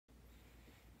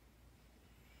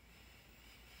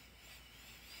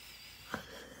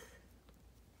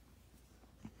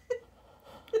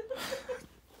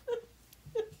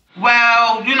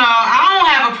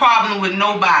problem with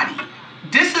nobody.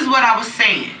 This is what I was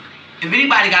saying. If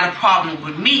anybody got a problem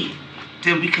with me,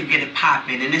 then we could get it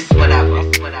popping, and it's whatever.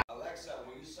 Alexa,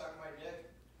 will you suck my dick?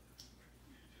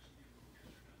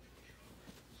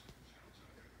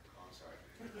 Oh, I'm sorry.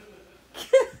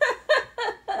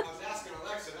 I was asking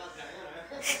Alexa, not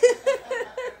Dianna.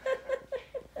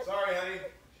 Sorry, honey.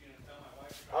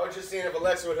 I was just seeing if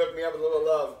Alexa would hook me up with a little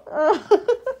love. Oh,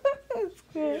 that's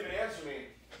She didn't even answer me.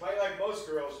 Might like most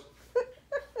girls.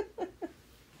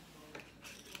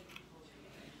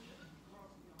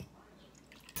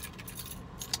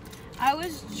 I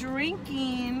was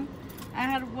drinking. I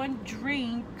had one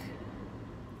drink,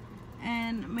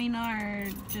 and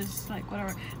Maynard just like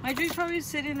whatever. My drink's probably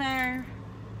sitting there.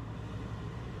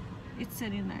 It's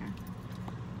sitting there.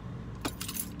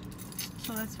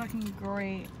 So that's fucking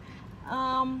great.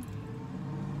 I'm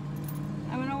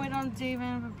gonna wait on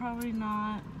David, but probably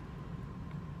not.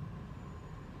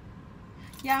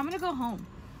 Yeah, I'm gonna go home.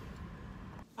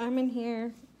 I'm in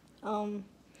here,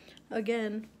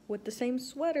 again with the same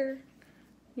sweater.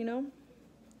 You know,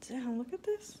 damn, look at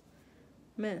this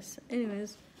mess.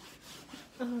 Anyways,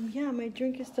 yeah, my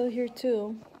drink is still here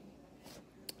too.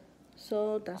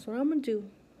 So that's what I'm gonna do.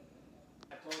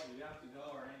 I told you, you have to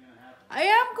go or it ain't gonna happen. I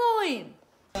am going.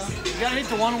 You gotta hit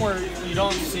the one where you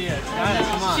don't see it. Guys,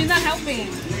 come on. She's not helping.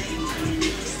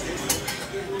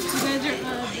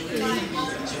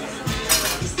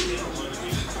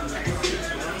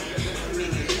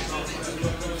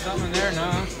 Something there,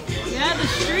 no? Yeah, the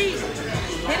street.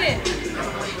 Hit it.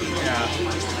 Yeah.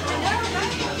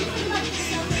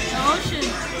 The ocean.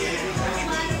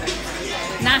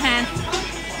 Not hand.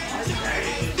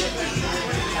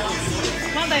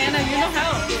 Come on, Diana, you know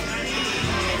how.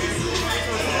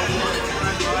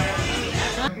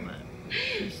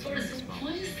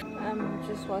 I'm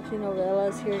just watching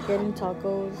novellas here, getting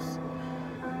tacos.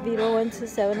 Vito went to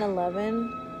 7-Eleven.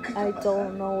 I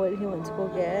don't know what he went to go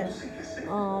get.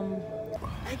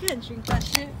 I can't drink that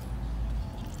shit.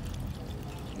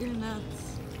 You're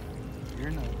nuts.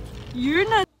 You're nuts. You're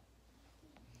nuts.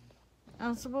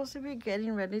 I'm supposed to be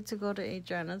getting ready to go to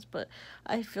Adriana's, but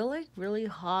I feel like really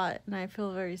hot and I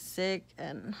feel very sick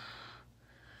and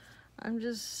I'm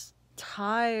just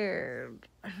tired.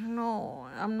 I don't know.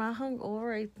 I'm not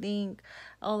hungover, I think.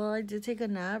 Although I did take a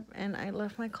nap and I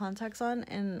left my contacts on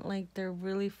and like they're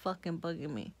really fucking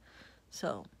bugging me.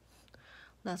 So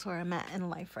that's where I'm at in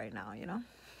life right now, you know?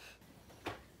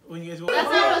 When you guys That's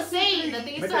what I was saying. The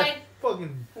thing is like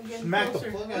fucking smack the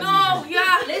plug out. no,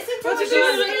 yeah. Listen to what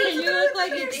you look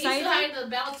like They used to excited. hide the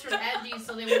belts from Angie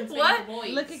so they wouldn't What? the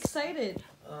boys. Look excited.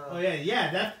 Oh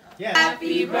yeah.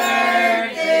 Happy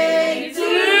birthday to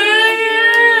you.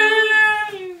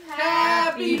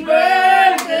 Happy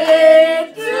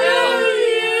birthday to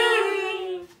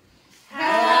you.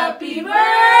 Happy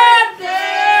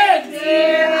birthday,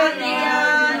 dear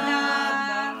Dianna.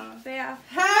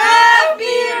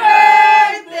 Happy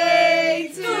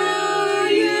birthday to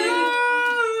you.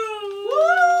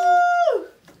 Woo!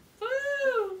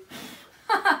 Woo!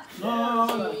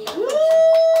 No.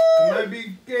 She might be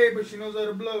gay, but she knows how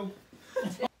to blow.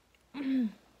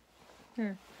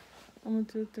 Here, I'm gonna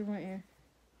do it through my ear.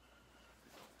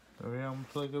 Oh yeah, I'm gonna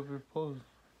plug up your pose.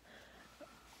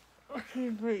 Okay,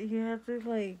 but you have to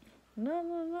like,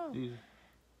 no. Easy.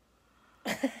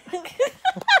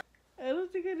 I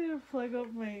don't think I need to plug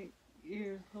up my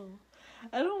ear hole.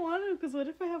 I don't want to, because what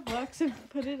if I have wax and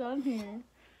put it on here?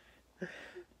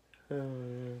 Oh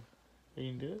yeah. You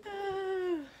can do it?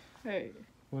 Alright.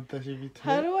 What that should be tight?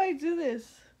 How do I do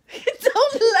this?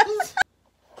 Don't laugh.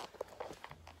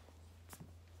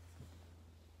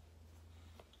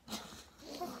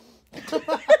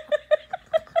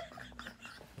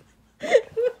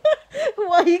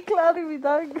 Why are you clouding me,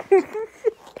 dog?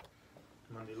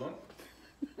 Mandilon?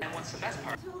 And what's the best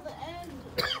part? Till the end.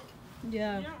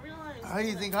 Yeah. You don't realize. How do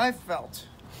you think I felt?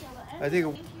 Till the end. I think.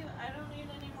 Thank you. I don't need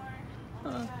any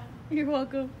more. You're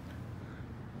welcome.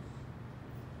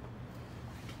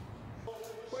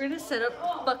 We're gonna set up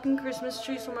fucking Christmas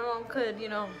trees so my mom could, you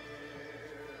know.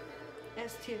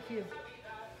 STFU.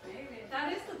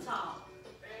 That is the top.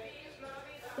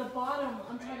 The bottom,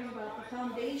 I'm talking about the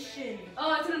foundation.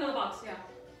 Oh, it's in another box. Yeah.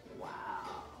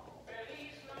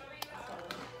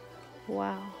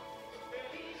 Wow.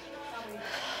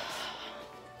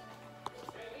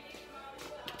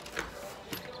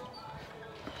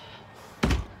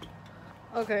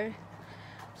 Okay.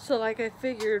 So like I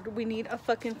figured we need a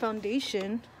fucking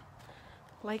foundation.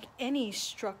 Like any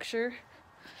structure.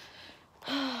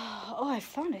 Oh, I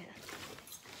found it.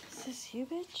 Is this you,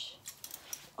 bitch?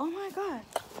 Oh my god.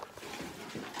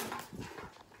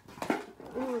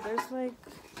 Ooh, there's like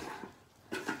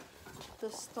the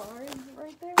star is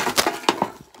right there.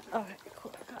 Okay,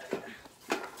 cool.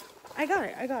 I got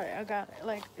it.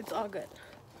 Like, it's all good.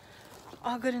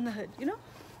 All good in the hood, you know?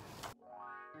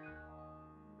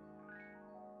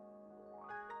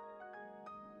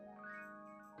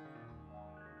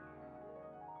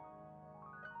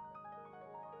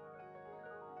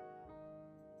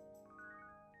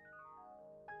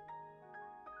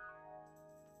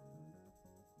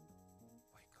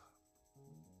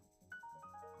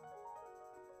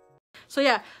 So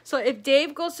yeah, so if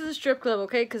Dave goes to the strip club,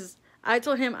 okay, because I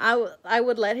told him I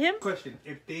would let him. Question: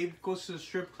 if Dave goes to the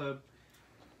strip club,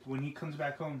 when he comes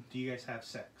back home, do you guys have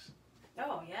sex?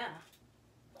 Oh, yeah.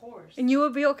 Of course. And you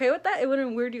would be okay with that? It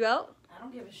wouldn't weird you out? I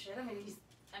don't give a shit. I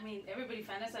mean, everybody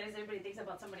fantasizes, everybody thinks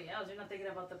about somebody else. You're not thinking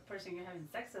about the person you're having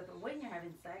sex with, but when you're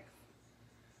having sex.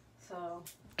 So.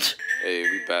 Hey,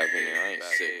 we back in there. I ain't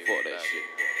sick. Fuck that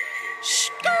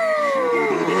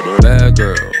shit. Bad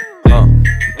girl.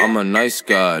 I'm a nice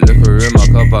guy. Liquor in my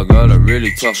cup, I gotta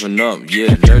really toughen up.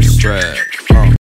 Yeah, nurse strap.